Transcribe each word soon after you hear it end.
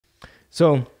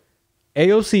So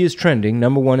AOC is trending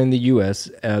 #1 in the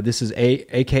U.S. This is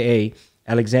AKA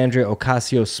Alexandria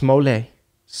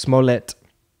Ocasio-Smollett.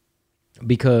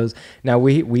 Because now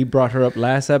we brought her up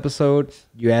last episode.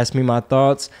 You asked me my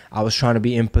thoughts. I was trying to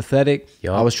be empathetic.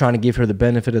 Yep. I was trying to give her the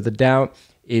benefit of the doubt.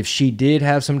 If she did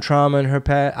have some trauma in her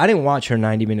past, I didn't watch her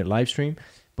 90-minute live stream,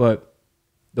 but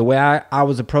the way I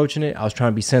was approaching it, I was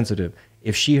trying to be sensitive.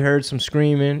 If she heard some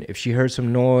screaming, if she heard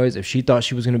some noise, if she thought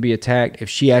she was going to be attacked, if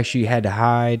she actually had to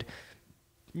hide,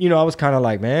 you know, I was kind of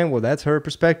like, man, well, that's her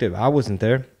perspective. I wasn't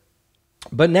there.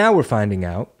 But now we're finding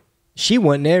out she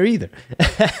wasn't there either.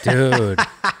 Dude.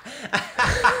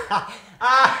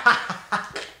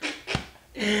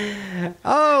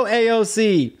 Oh,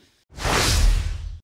 AOC.